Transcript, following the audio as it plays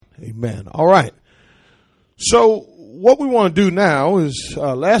Amen. All right. So what we want to do now is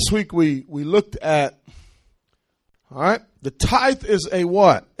last week we looked at, all right, the tithe is a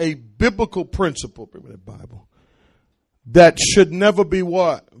what? A biblical principle, bring me the Bible, that should never be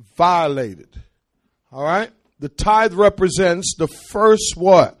what? Violated. All right. The tithe represents the first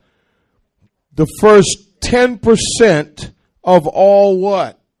what? The first 10% of all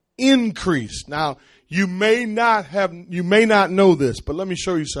what? Increase. Now, you may not know this, but let me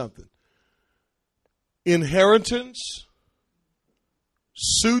show you something. Inheritance,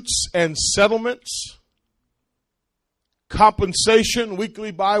 suits and settlements, compensation,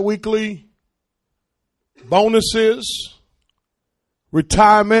 weekly, bi-weekly, bonuses,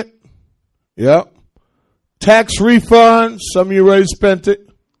 retirement, yep, tax refunds, some of you already spent it.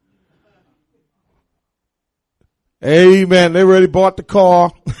 Amen. They already bought the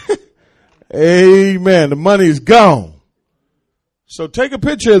car. Amen. The money is gone. So take a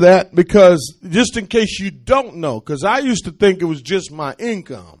picture of that, because just in case you don't know, because I used to think it was just my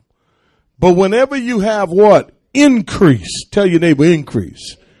income. But whenever you have what? Increase. Tell your neighbor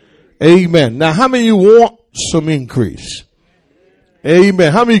increase. Amen. Now, how many of you want some increase?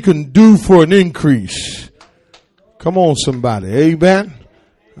 Amen. How many can do for an increase? Come on, somebody. Amen.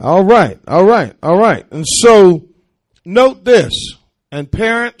 All right. All right. All right. And so note this. And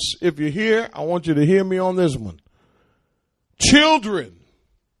parents, if you're here, I want you to hear me on this one. Children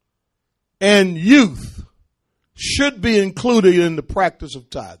and youth should be included in the practice of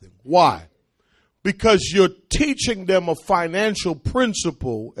tithing. Why? Because you're teaching them a financial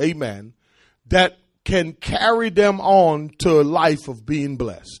principle, amen, that can carry them on to a life of being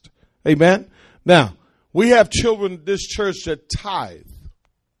blessed. Amen. Now, we have children in this church that tithe.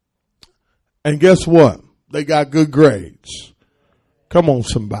 And guess what? They got good grades. Come on,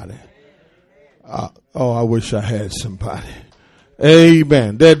 somebody. I wish I had somebody.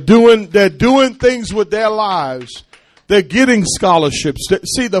 Amen. They're doing things with their lives. They're getting scholarships.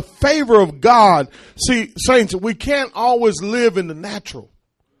 See, the favor of God. See, saints, we can't always live in the natural.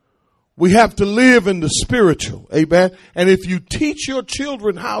 We have to live in the spiritual. Amen. And if you teach your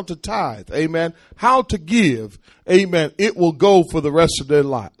children how to tithe, amen, how to give, amen, it will go for the rest of their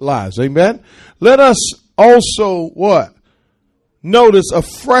lives. Amen. Let us also what? Notice a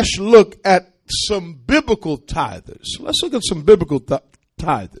fresh look at some biblical tithers. Let's look at some biblical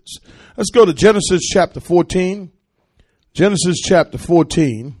tithers. Let's go to Genesis chapter 14. Genesis chapter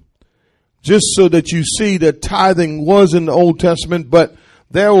 14. Just so that you see that tithing was in the Old Testament, but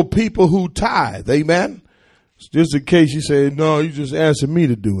there were people who tithe. Amen. Just in case you say, no, you just asking me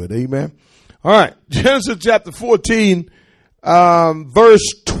to do it. Amen. All right. Genesis chapter 14,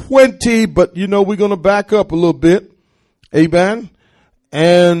 verse 20. But you know, we're going to back up a little bit. Amen.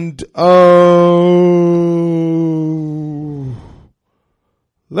 And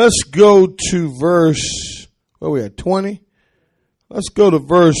let's go to verse, where we at, 20? Let's go to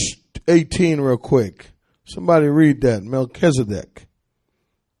verse 18 real quick. Somebody read that. Melchizedek,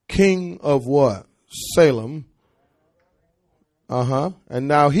 king of what? Salem. And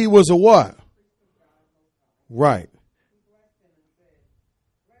now he was a what? Right.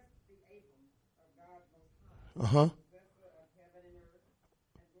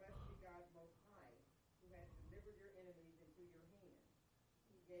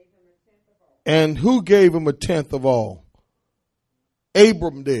 And who gave him a tenth of all?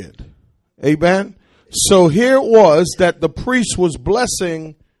 Abram did. Amen. So here it was that the priest was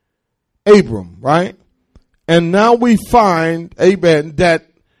blessing Abram, right? And now we find, amen, that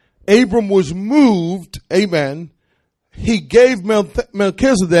Abram was moved, amen. He gave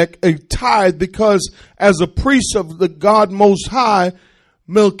Melchizedek a tithe because as a priest of the God Most High,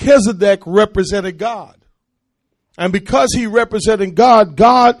 Melchizedek represented God. And because he represented God,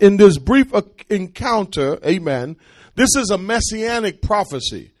 God in this brief encounter, amen, this is a messianic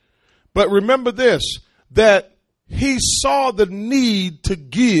prophecy. But remember this, that he saw the need to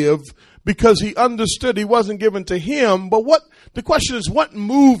give because he understood he wasn't given to him. But the question is, what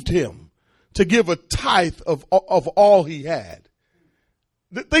moved him to give a tithe of all he had?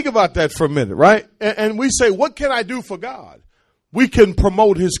 Think about that for a minute, right? And we say, what can I do for God? We can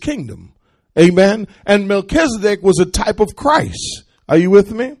promote his kingdom. Amen. And Melchizedek was a type of Christ. Are you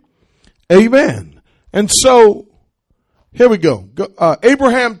with me? Amen. And so here we go.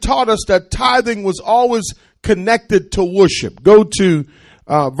 Abraham taught us that tithing was always connected to worship. Go to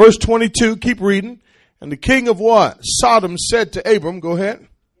verse 22. Keep reading. And the king of what? Sodom said to Abram, go ahead.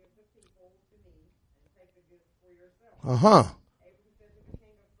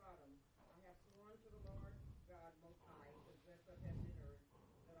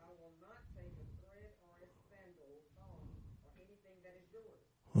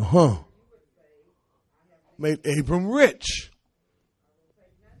 Made Abram rich.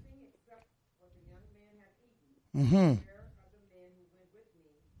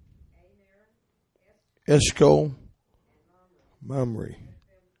 Eshcol, Mamre.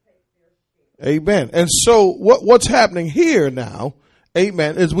 Amen. And so what's happening here now,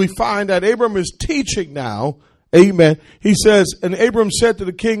 amen, is we find that Abram is teaching now, amen. He says, and Abram said to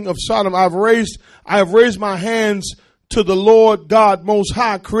the king of Sodom, I have raised my hands to the Lord God Most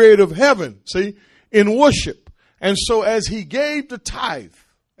High, creator of heaven, see, in worship. And so as he gave the tithe,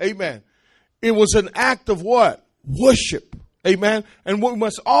 amen, it was an act of what? Worship. Amen. And we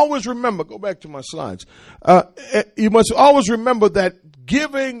must always remember, go back to my slides. You must always remember that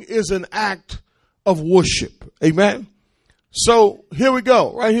giving is an act of worship. Amen. So here we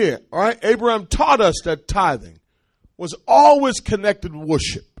go, right here. All right. Abraham taught us that tithing was always connected with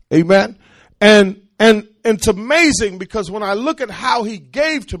worship. Amen. And it's amazing because when I look at how he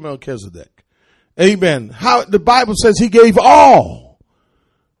gave to Melchizedek, amen, how the Bible says he gave all.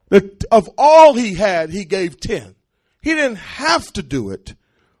 Of all he had, he gave 10. He didn't have to do it,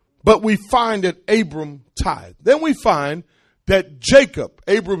 but we find that Abram tithed. Then we find that Jacob,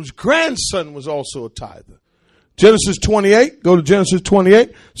 Abram's grandson, was also a tither. Genesis 28, go to Genesis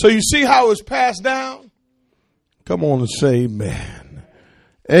 28. So you see how it was passed down? Come on and say amen.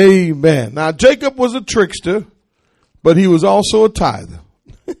 Amen. Now Jacob was a trickster, but he was also a tither.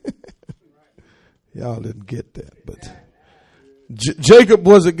 Y'all didn't get that, but Jacob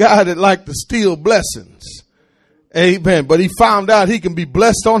was a guy that liked to steal blessings. Amen. But he found out he can be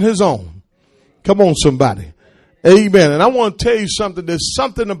blessed on his own. Come on, somebody. Amen. And I want to tell you something. There's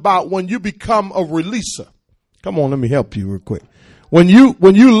something about when you become a releaser. Come on, let me help you real quick. When you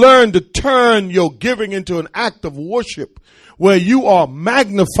learn to turn your giving into an act of worship where you are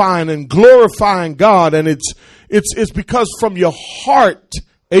magnifying and glorifying God, and it's because from your heart,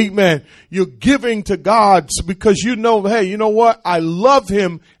 amen, you're giving to God because you know, hey, you know what? I love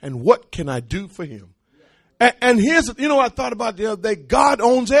him, and what can I do for him? And here's, you know, I thought about the other day, God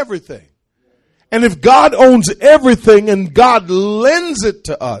owns everything. And if God owns everything and God lends it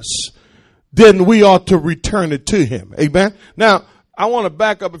to us, then we ought to return it to him. Amen. Now, I want to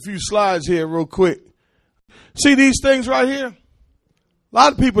back up a few slides here real quick. See these things right here? A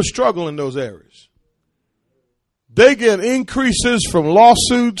lot of people struggle in those areas. They get increases from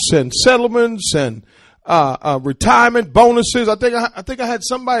lawsuits and settlements and retirement bonuses. I think I had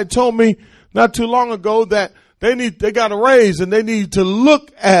somebody told me not too long ago that they got a raise and they need to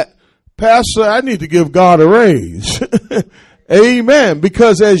look at, Pastor, I need to give God a raise. Amen.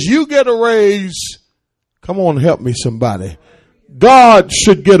 Because as you get a raise, come on, help me somebody. God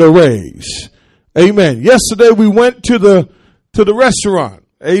should get a raise. Amen. Yesterday we went to the restaurant.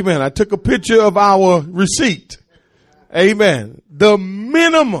 Amen. I took a picture of our receipt. Amen. The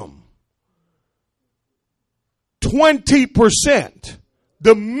minimum 20%.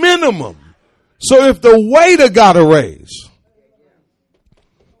 The minimum. So if the waiter got a raise,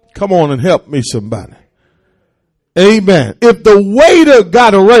 come on and help me somebody. Amen. If the waiter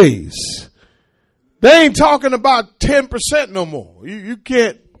got a raise, they ain't talking about 10% no more. You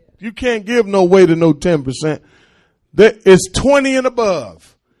can't give no waiter no 10%. It's 20 and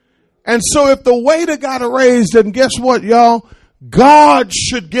above. And so if the waiter got a raise, then guess what, y'all? God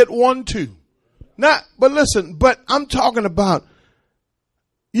should get one too. But listen, I'm talking about,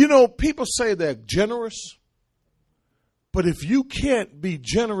 you know, people say they're generous, but if you can't be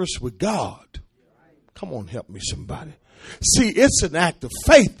generous with God, come on, help me somebody. See, it's an act of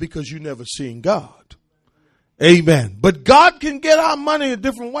faith because you never seen God. Amen. But God can get our money in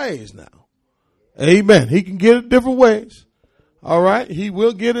different ways now. Amen. He can get it different ways. All right. He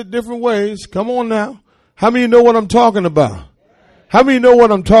will get it different ways. Come on now. How many know what I'm talking about? How many know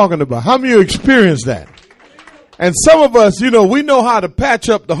what I'm talking about? How many of you experienced that? And some of us, you know, we know how to patch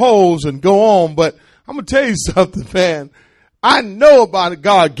up the holes and go on, but I'm going to tell you something, man. I know about it,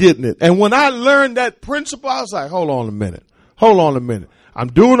 God getting it. And when I learned that principle, I was like, hold on a minute. I'm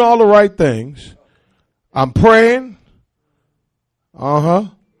doing all the right things. I'm praying.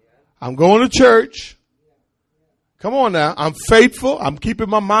 I'm going to church. Come on now. I'm faithful. I'm keeping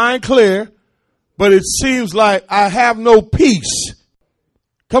my mind clear. But it seems like I have no peace.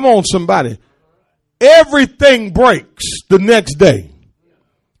 Come on, somebody. Everything breaks the next day.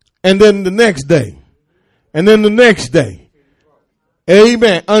 And then the next day. And then the next day.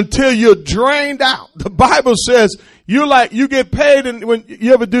 Amen. Until you're drained out. The Bible says you get paid, and when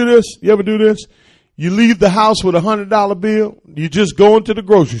you ever do this, you leave the house with $100 bill. You just go into the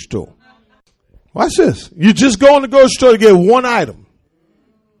grocery store. Watch this. You just go in the grocery store to get one item.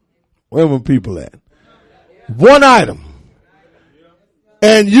 Where were people at? One item.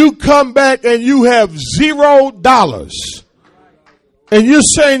 and you come back and you have $0. And you're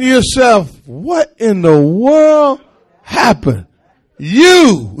saying to yourself, what in the world happened?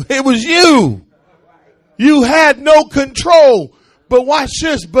 It was you. You had no control. But watch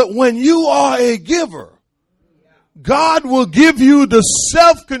this. But when you are a giver, God will give you the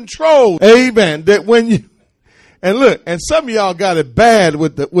self-control. Amen. That when you, and look, and some of y'all got it bad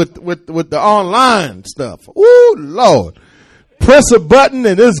with the online stuff. Ooh, Lord. Press a button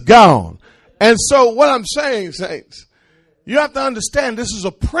and it's gone. And so what I'm saying, saints, you have to understand this is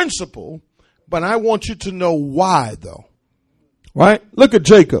a principle, but I want you to know why though. Right? Look at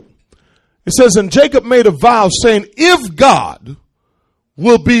Jacob. It says, and Jacob made a vow saying, if God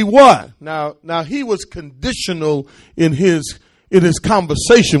will be what? Now he was conditional in his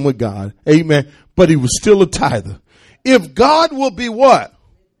conversation with God. Amen. But he was still a tither. If God will be what?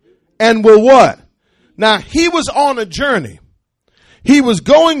 And will what? Now he was on a journey. He was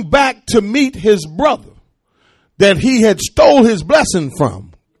going back to meet his brother that he had stole his blessing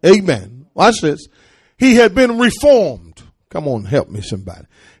from. Amen. Watch this. He had been reformed. Come on, help me somebody.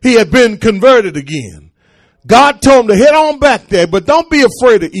 He had been converted again. God told him to head on back there, but don't be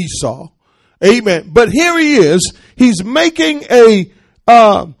afraid of Esau. Amen. But here he is. He's making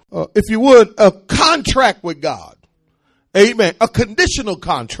if you would, a contract with God. Amen. A conditional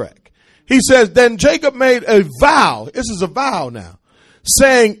contract. He says, then Jacob made a vow. This is a vow now.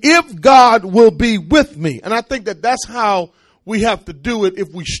 Saying, if God will be with me. And I think that that's how we have to do it.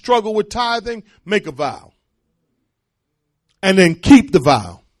 If we struggle with tithing, make a vow. And then keep the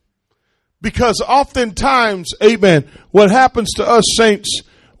vow. Because oftentimes, amen, what happens to us saints,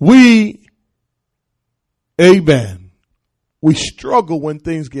 we struggle when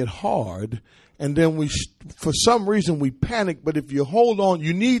things get hard. And then for some reason we panic. But if you hold on,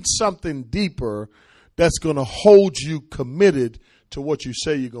 you need something deeper that's going to hold you committed to what you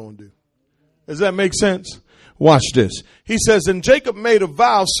say you're going to do. Does that make sense? Watch this. He says, and Jacob made a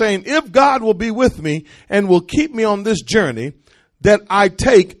vow saying, if God will be with me and will keep me on this journey that I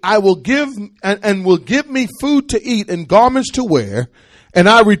take, I will give and will give me food to eat and garments to wear. And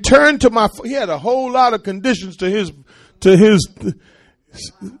I return to he had a whole lot of conditions to his,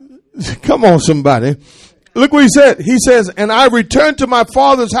 come on somebody. Look what he said. He says, and I return to my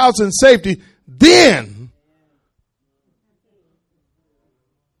father's house in safety. Then,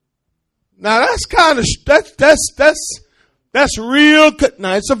 now that's kind of, that's real.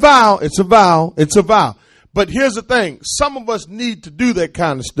 Now it's a vow. It's a vow. It's a vow. But here's the thing. Some of us need to do that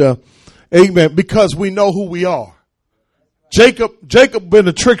kind of stuff. Amen. Because we know who we are. Jacob been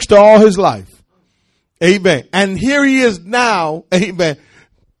a trickster all his life. Amen. And here he is now. Amen.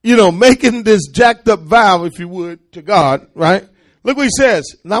 Making this jacked up vow, if you would, to God, right? Look what he says.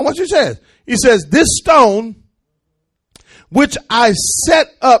 Now what he says. He says, this stone, which I set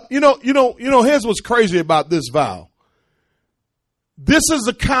up, here's what's crazy about this vow. This is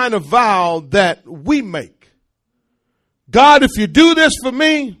the kind of vow that we make. God, if you do this for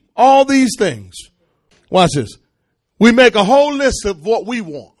me, all these things. Watch this. We make a whole list of what we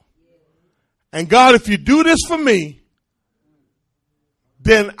want. And God, if you do this for me,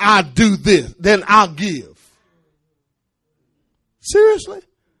 then I do this. Then I'll give. Seriously?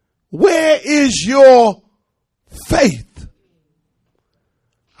 Where is your faith?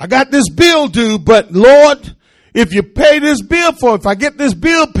 I got this bill due, but Lord, if you pay this bill for it, if I get this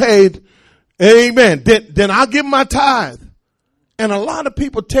bill paid, amen, then I'll give my tithe. And a lot of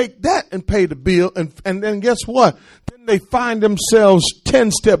people take that and pay the bill. And then guess what? Then they find themselves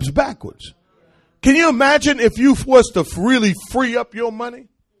 10 steps backwards. Can you imagine if you was to really free up your money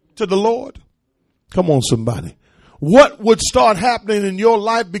to the Lord? Come on, somebody. What would start happening in your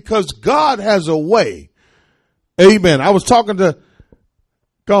life? Because God has a way. Amen. I was talking to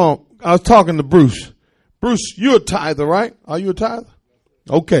Bruce. Bruce, you're a tither, right? Are you a tither?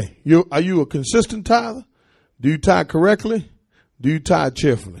 Okay. Are you a consistent tither? Do you tithe correctly? Do you tithe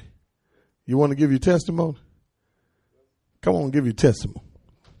cheerfully? You want to give your testimony? Come on, give your testimony.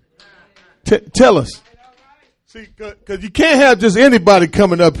 Tell us. See, because you can't have just anybody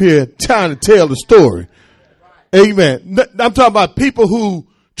coming up here trying to tell the story. Amen. I'm talking about people who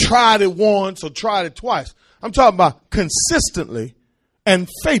tried it once or tried it twice. I'm talking about consistently and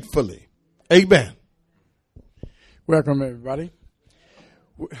faithfully. Amen. Welcome, everybody.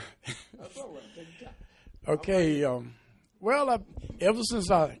 Okay. Ever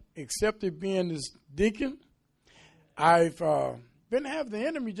since I accepted being this deacon, I've been having the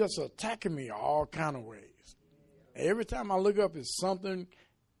enemy just attacking me all kind of ways. Every time I look up, it's something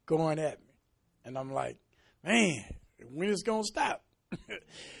going at me. And I'm like, man, when is it going to stop?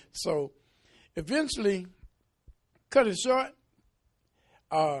 So eventually, cut it short,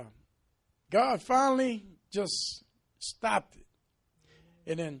 God finally just stopped it.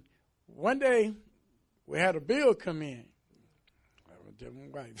 And then one day we had a bill come in. I will tell my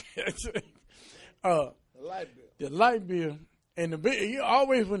wife. The light bill. And the bill,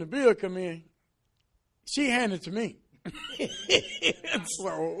 always when the bill come in, she handed it to me.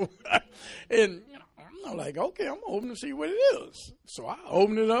 And I'm like, okay, I'm going to open it and see what it is. So I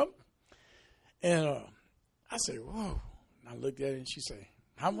opened it up, and I said, whoa. And I looked at it, and she said,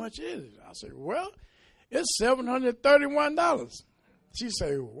 how much is it? I said, well, it's $731. She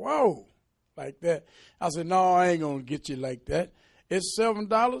said, whoa, like that. I said, no, I ain't going to get you like that. It's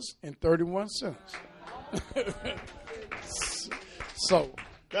 $7.31. So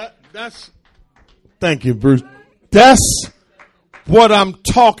that's thank you, Bruce. That's what I'm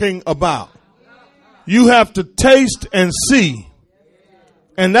talking about. You have to taste and see.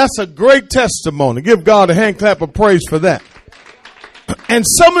 And that's a great testimony. Give God a hand clap of praise for that. And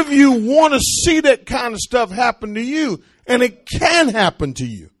some of you want to see that kind of stuff happen to you. And it can happen to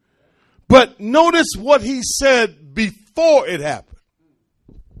you. But notice what he said before it happened.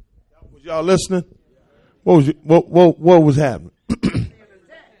 Was y'all listening? What was happening?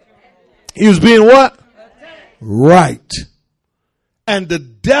 He was being what? Right. And the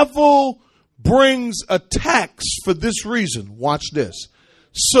devil brings attacks for this reason. Watch this.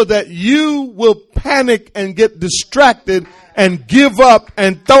 So that you will panic and get distracted and give up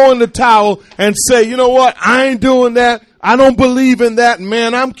and throw in the towel and say, you know what? I ain't doing that. I don't believe in that,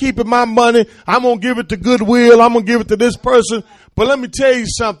 man. I'm keeping my money. I'm going to give it to Goodwill. I'm going to give it to this person. But let me tell you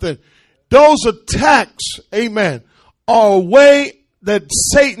something. Those attacks, amen, are a way that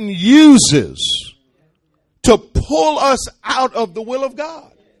Satan uses to pull us out of the will of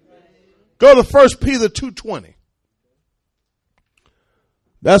God. Go to 1 Peter 2:20.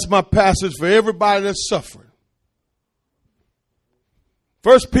 That's my passage for everybody that's suffering.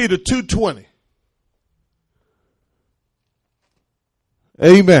 1 Peter 2:20.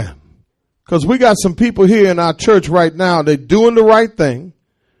 Amen. Because we got some people here in our church right now. They're doing the right thing.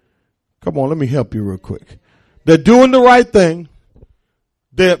 Come on, let me help you real quick. They're doing the right thing.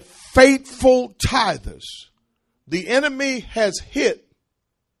 They're faithful tithers. The enemy has hit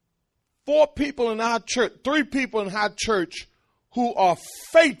 4 people in our church, 3 people in our church who are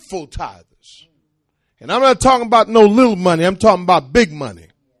faithful tithers. And I'm not talking about no little money. I'm talking about big money.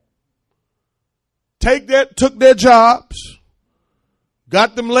 Took their jobs,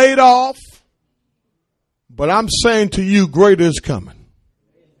 got them laid off. But I'm saying to you, greater is coming.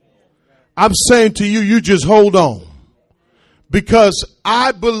 I'm saying to you, you just hold on. Because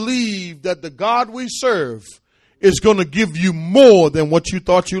I believe that the God we serve is going to give you more than what you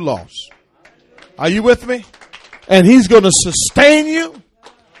thought you lost. Are you with me? And he's going to sustain you.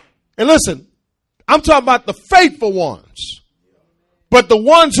 And listen, I'm talking about the faithful ones. But the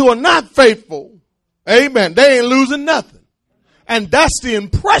ones who are not faithful, amen, they ain't losing nothing. And that's the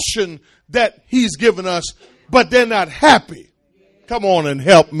impression that he's given us, but they're not happy. Come on and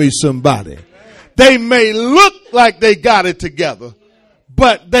help me, somebody. They may look like they got it together,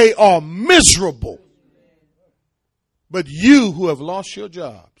 but they are miserable. But you who have lost your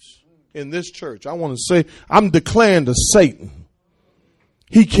jobs in this church, I want to say, I'm declaring to Satan,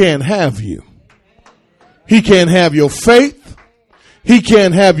 he can't have you. He can't have your faith. He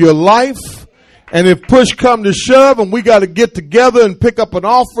can't have your life. And if push come to shove and we got to get together and pick up an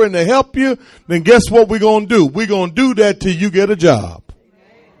offering to help you, then guess what we're going to do? We're going to do that till you get a job.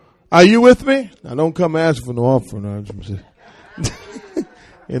 Are you with me? Now don't come ask for no offering.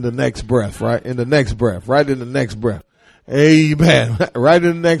 In the next breath, right? In the next breath, right in the next breath. Amen. Right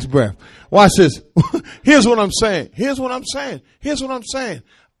in the next breath. Watch this. Here's what I'm saying. Here's what I'm saying.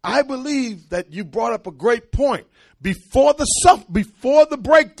 I believe that you brought up a great point. Before the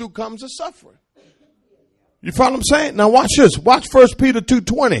breakthrough comes the suffering. You follow what I'm saying? Now watch this. Watch 1 Peter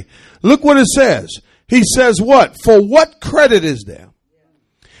 2:20. Look what it says. He says what? For what credit is there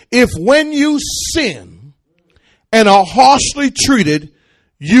if when you sin and are harshly treated,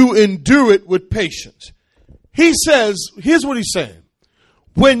 you endure it with patience? He says, here's what he's saying.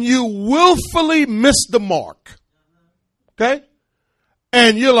 When you willfully miss the mark, okay?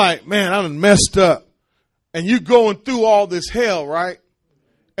 And you're like, man, I done messed up. And you're going through all this hell, right?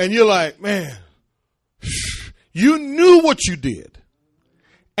 And you're like, man, you knew what you did.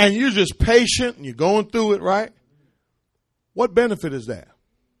 And you're just patient and you're going through it, right? What benefit is that?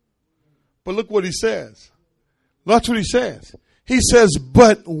 But look what he says. Watch what he says. He says,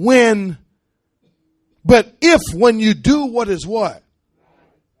 but if when you do what is what?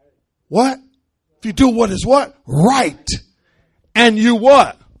 What? If you do what is what? Right. And you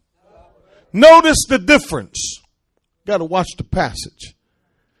what? Notice the difference. Got to watch the passage.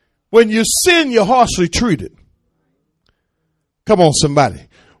 When you sin, you're harshly treated. Come on, somebody.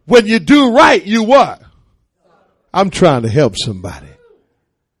 When you do right, you what? I'm trying to help somebody.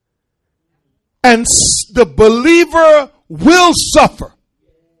 And the believer will suffer.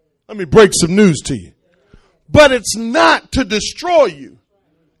 Let me break some news to you. But it's not to destroy you.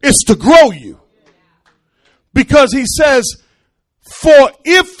 It's to grow you. Because he says, for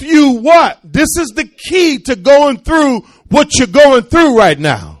if you what? This is the key to going through what you're going through right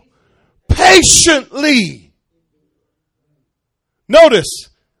now. Patiently. Notice,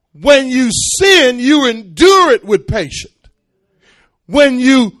 when you sin, you endure it with patience. When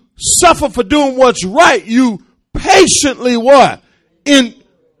you suffer for doing what's right, you patiently what? In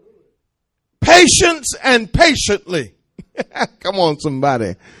patience and patiently. Come on,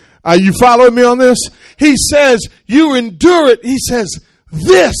 somebody. Are you following me on this? He says, you endure it. He says,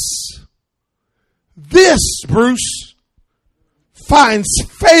 this, Bruce, finds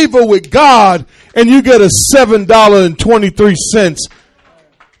favor with God, and you get a $7.23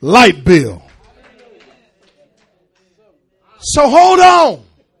 light bill. So hold on.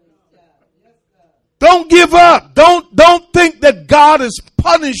 Don't give up. Don't think that God is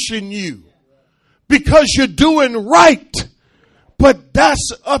punishing you because you're doing right. But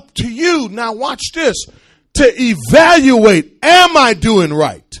that's up to you. Now watch this. To evaluate, am I doing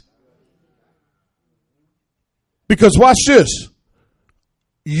right? Because watch this.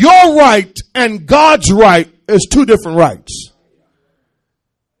 Your right and God's right is two different rights.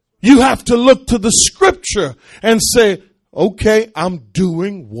 You have to look to the scripture and say, okay, I'm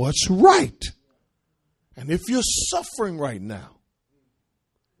doing what's right. And if you're suffering right now,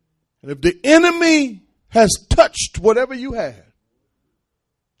 and if the enemy has touched whatever you had,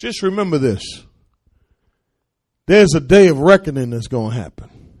 just remember this. There's a day of reckoning that's going to happen.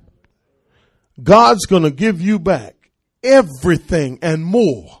 God's going to give you back everything and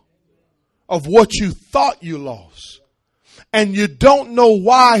more of what you thought you lost. And you don't know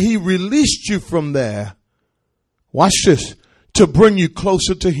why he released you from there. Watch this. To bring you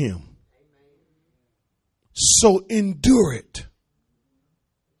closer to him. So endure it.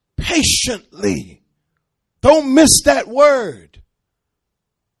 Patiently. Don't miss that word.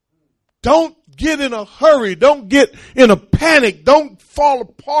 Don't get in a hurry. Don't get in a panic. Don't fall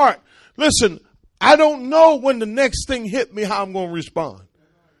apart. Listen, I don't know when the next thing hit me how I'm going to respond.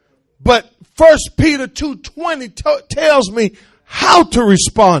 But 1 Peter 2:20 tells me how to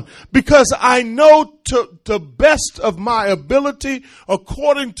respond, because I know to the best of my ability,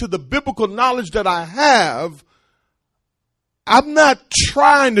 according to the biblical knowledge that I have, I'm not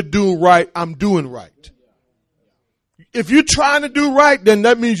trying to do right. I'm doing right. If you're trying to do right, then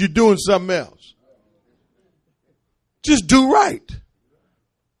that means you're doing something else. Just do right.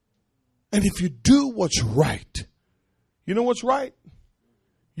 And if you do what's right, you know what's right?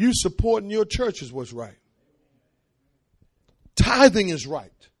 You supporting your church is what's right. Tithing is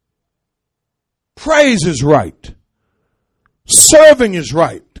right. Praise is right. Serving is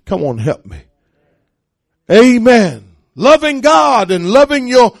right. Come on, help me. Amen. Loving God and loving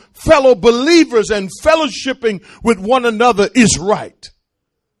your fellow believers and fellowshipping with one another is right.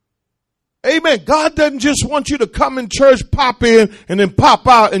 Amen. God doesn't just want you to come in church, pop in, and then pop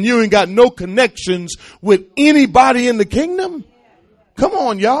out, and you ain't got no connections with anybody in the kingdom. Come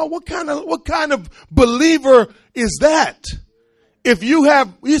on, y'all. What kind of believer is that? If you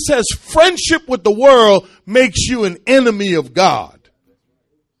have, he says, friendship with the world makes you an enemy of God.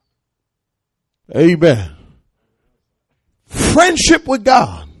 Amen. Friendship with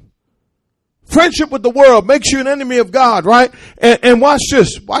God. Friendship with the world makes you an enemy of God, right? And watch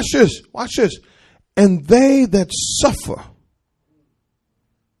this. And they that suffer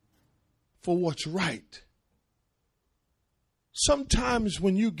for what's right. Sometimes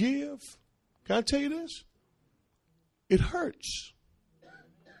when you give, can I tell you this? It hurts.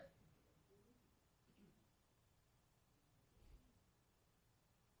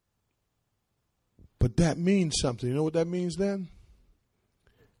 But that means something. You know what that means then?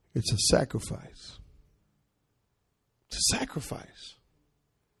 It's a sacrifice. It's a sacrifice.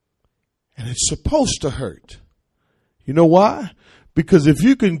 And it's supposed to hurt. You know why? Because if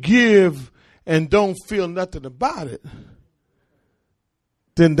you can give and don't feel nothing about it,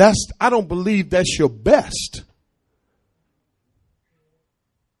 then I don't believe that's your best.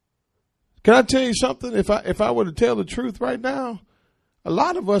 Can I tell you something? If I were to tell the truth right now, a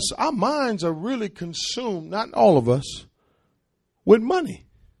lot of us, our minds are really consumed, not all of us, with money.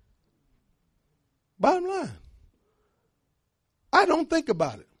 Bottom line. I don't think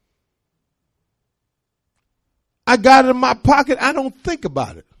about it. I got it in my pocket. I don't think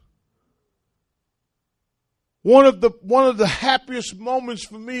about it. One of the happiest moments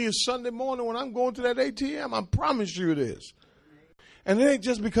for me is Sunday morning when I'm going to that ATM. I promise you it is. And it ain't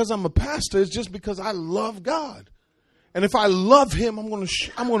just because I'm a pastor. It's just because I love God. And if I love him, I'm going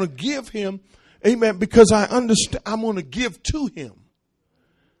to give him, amen, because I understand I'm going to give to him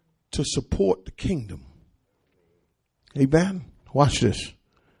to support the kingdom. Amen. Watch this.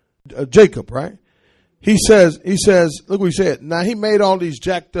 Jacob, right? He says, look what he said. Now he made all these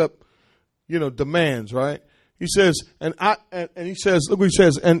jacked up, demands, right? He says, and he says, look what he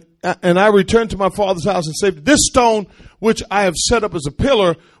says, and I returned to my father's house and said, this stone which I have set up as a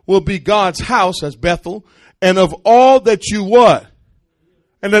pillar will be God's house, as Bethel, and of all that you what?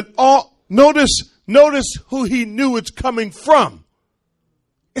 And that all, notice who he knew it's coming from.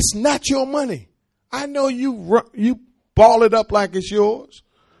 It's not your money. I know you ball it up like it's yours.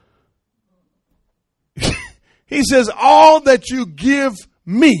 He says, all that you give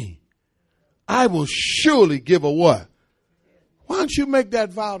me, I will surely give a what? Why don't you make that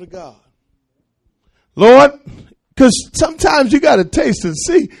vow to God? Lord, because sometimes you got to taste and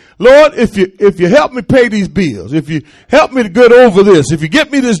see. Lord, if you help me pay these bills, if you help me to get over this, if you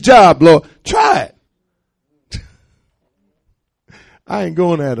get me this job, Lord, try it. I ain't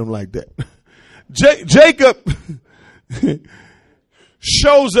going at him like that. Jacob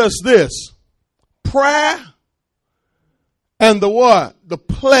shows us this. Prayer and the what? The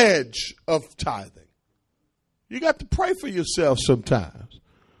pledge of tithing. You got to pray for yourself sometimes.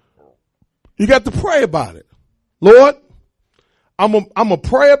 You got to pray about it. Lord, I'm going to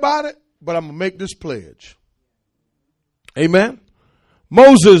pray about it, but I'm going to make this pledge. Amen.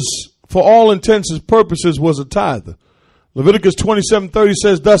 Moses, for all intents and purposes, was a tither. Leviticus 27:30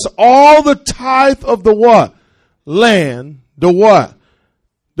 says, thus all the tithe of the what? Land, the what?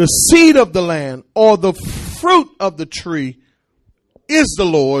 The seed of the land or the fruit of the tree is the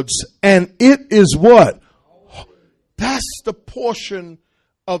Lord's, and it is what? That's the portion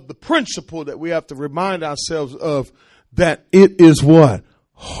of the principle that we have to remind ourselves of, that it is what?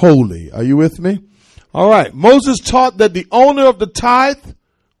 Holy. Are you with me? All right. Moses taught that the owner of the tithe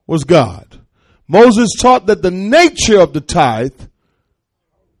was God. Moses taught that the nature of the tithe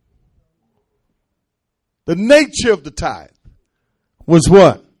was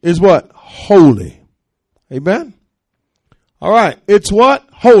what? Is what? Holy. Amen. All right. It's what?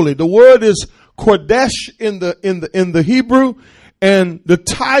 Holy. The word is kodesh in the Hebrew, and the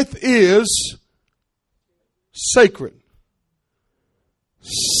tithe is sacred,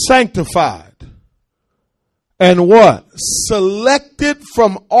 sanctified, and what? Selected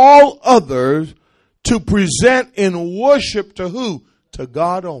from all others to present in worship to who? To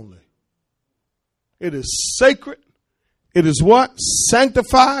God only. It is sacred. It is what?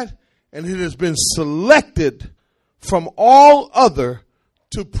 Sanctified, and it has been selected from all other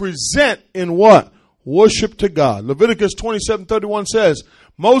to present in what? Worship to God. Leviticus 27:31 says,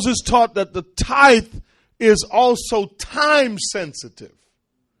 Moses taught that the tithe is also time sensitive.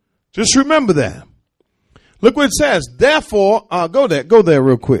 Just remember that. Look what it says. Therefore, go there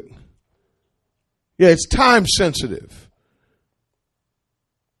real quick. Yeah, it's time sensitive.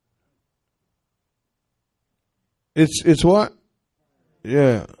 It's what?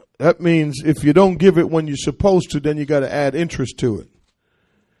 Yeah. That means if you don't give it when you're supposed to, then you got to add interest to it.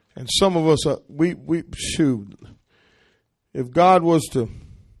 And some of us shoot. If God was to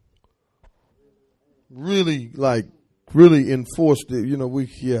really enforce it,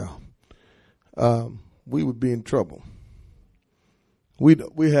 we would be in trouble.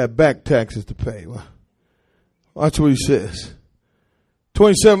 We have back taxes to pay. Watch what he says.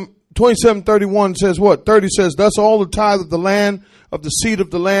 27:31 says what? 30 says, thus all the tithe of the land, of the seed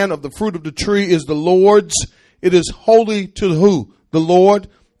of the land, of the fruit of the tree is the Lord's. It is holy to who? The Lord.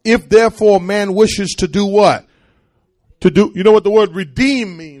 If therefore man wishes to do what? You know what the word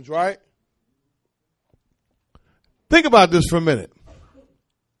redeem means, right? Think about this for a minute.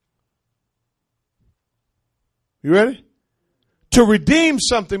 You ready? To redeem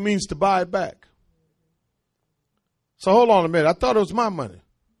something means to buy it back. So hold on a minute. I thought it was my money.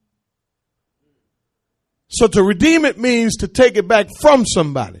 So to redeem it means to take it back from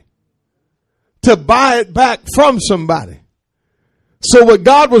somebody. To buy it back from somebody. So what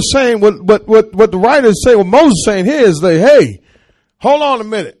God was saying, what the writer is saying, what Moses is saying here is that, hey, hold on a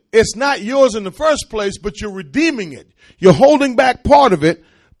minute. It's not yours in the first place, but you're redeeming it. You're holding back part of it,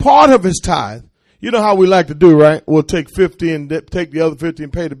 part of his tithe. You know how we like to do, right? We'll take 50 and take the other 50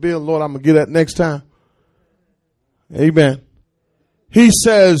 and pay the bill. Lord, I'm going to get that next time. Amen. He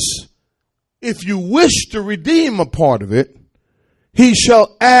says, if you wish to redeem a part of it, he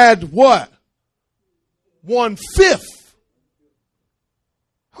shall add what? 1/5.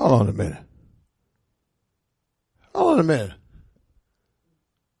 Hold on a minute. Hold on a minute.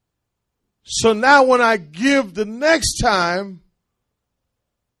 So now when I give the next time,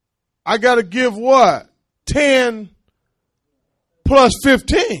 I got to give what? 10 plus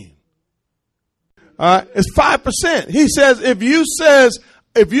 15. All right, it's 5%. He says, if you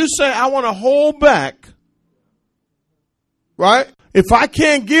say I want to hold back, right? If I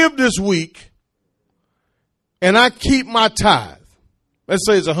can't give this week and I keep my tithe, let's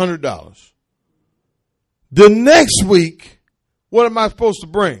say it's $100. The next week, what am I supposed to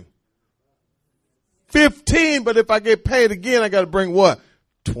bring? 15, but if I get paid again, I got to bring what?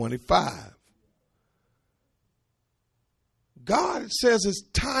 25. God says it's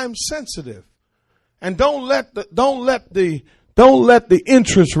time sensitive. And don't let the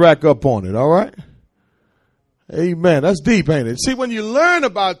interest rack up on it, all right? Amen. That's deep, ain't it? See, when you learn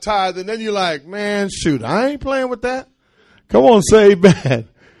about tithing, then you're like, man, shoot, I ain't playing with that. Come on, say amen.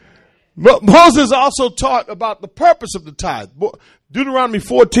 But Moses also taught about the purpose of the tithe. Deuteronomy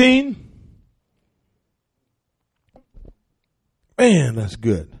 14. Man, that's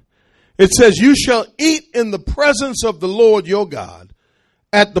good. It says, you shall eat in the presence of the Lord your God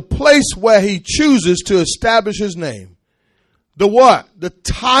at the place where he chooses to establish his name. The what? The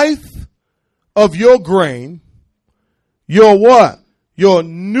tithe of your grain, your what? Your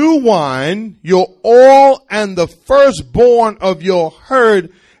new wine, your oil, and the firstborn of your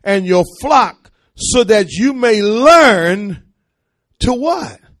herd and your flock, so that you may learn to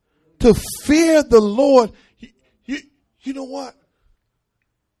what? To fear the Lord. You know what?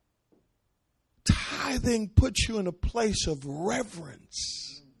 Tithing puts you in a place of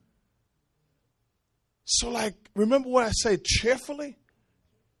reverence. So like, remember what I say, cheerfully?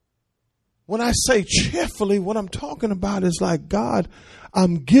 When I say cheerfully, what I'm talking about is like, God,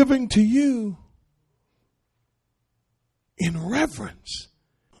 I'm giving to you in reverence.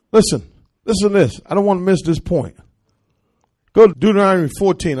 Listen to this. I don't want to miss this point. Go to Deuteronomy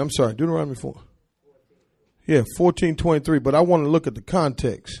 14. I'm sorry, Deuteronomy 4. Yeah, 14:23. But I want to look at the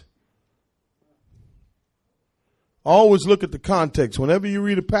context. Always look at the context. Whenever you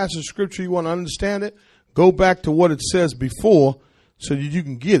read a passage of scripture, you want to understand it, go back to what it says before so that you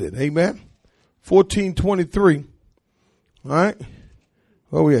can get it. Amen. 14:23. All right.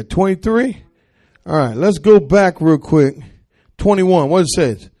 Where we at? 23. All right. Let's go back real quick. 21. What it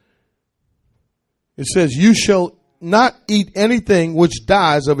says? It says, you shall not eat anything which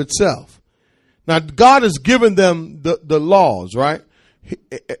dies of itself. Now, God has given them the laws, right?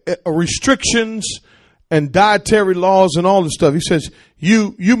 Restrictions and dietary laws and all this stuff. He says,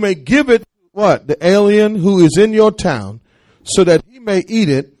 you may give it, what? The alien who is in your town, so that he may eat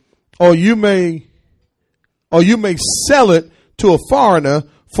it, or you may sell it to a foreigner,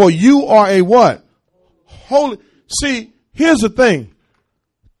 for you are a what? Holy. See, here's the thing.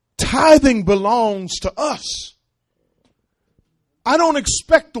 Tithing belongs to us. I don't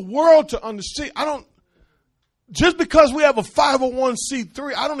expect the world to understand. Just because we have a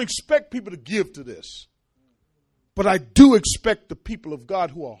 501c3, I don't expect people to give to this. But I do expect the people of God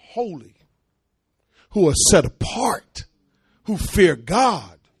who are holy, who are set apart, who fear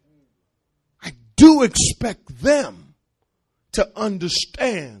God. I do expect them to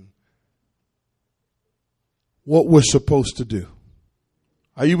understand what we're supposed to do.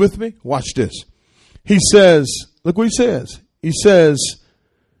 Are you with me? Watch this. He says, look what he says. He says,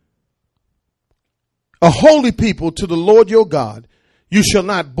 a holy people to the Lord your God, you shall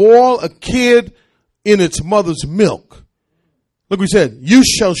not boil a kid in its mother's milk. Look what he said. You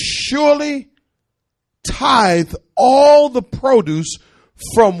shall surely tithe all the produce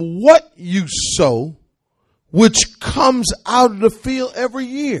from what you sow, which comes out of the field every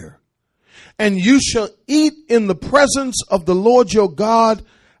year. And you shall eat in the presence of the Lord your God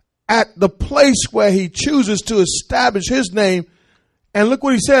at the place where he chooses to establish his name. And look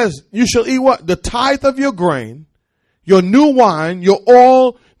what he says. You shall eat what? The tithe of your grain, your new wine, your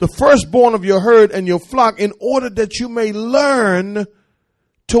oil, the firstborn of your herd and your flock, in order that you may learn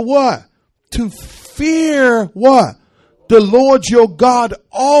to what? To fear what? The Lord your God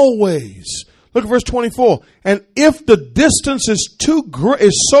always. Look at verse 24. And if the distance is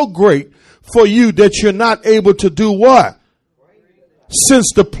so great for you that you're not able to do what?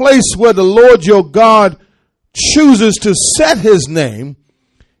 Since the place where the Lord your God chooses to set his name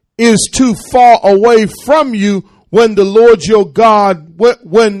is too far away from you, when the Lord your God,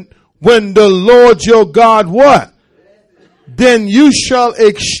 when the Lord your God what? Then you shall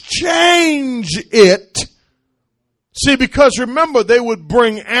exchange it. See, because remember, they would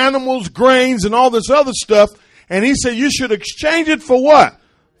bring animals, grains, and all this other stuff. And he said, you should exchange it for what?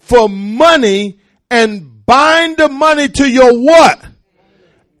 For money, and bind the money to your what?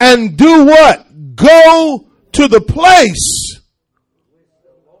 And do what? Go to the place,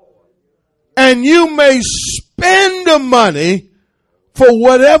 and you may spend the money for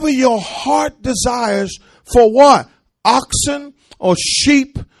whatever your heart desires. For what? Oxen or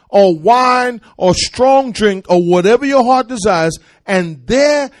sheep or wine or strong drink or whatever your heart desires. And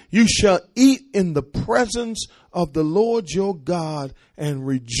there you shall eat in the presence of the Lord your God and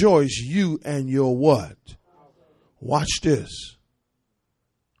rejoice, you and your what? Watch this.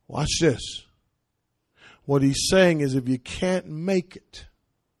 Watch this. What he's saying is, if you can't make it,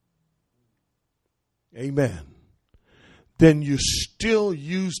 amen, then you still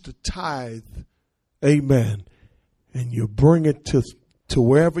use the tithe, amen, and you bring it to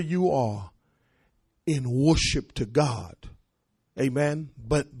wherever you are in worship to God. Amen.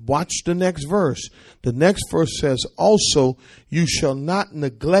 But watch the next verse. The next verse says, also, you shall not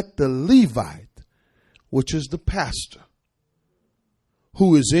neglect the Levite, which is the pastor,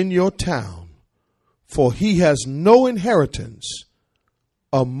 who is in your town, for he has no inheritance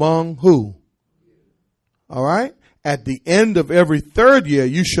among who? All right. At the end of every third year,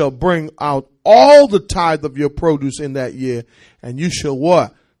 you shall bring out all the tithe of your produce in that year, and you shall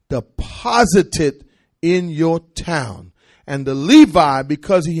what? Deposit it in your town. And the Levi,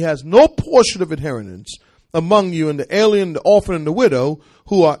 because he has no portion of inheritance among you, and the alien, the orphan, and the widow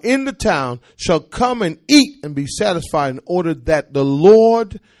who are in the town, shall come and eat and be satisfied, in order that the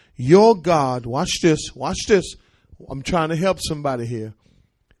Lord your God, watch this, I'm trying to help somebody here,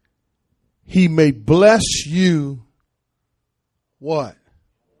 he may bless you. What?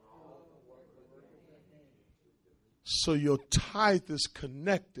 So your tithe is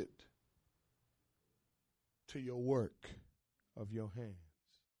connected to your work of your hand.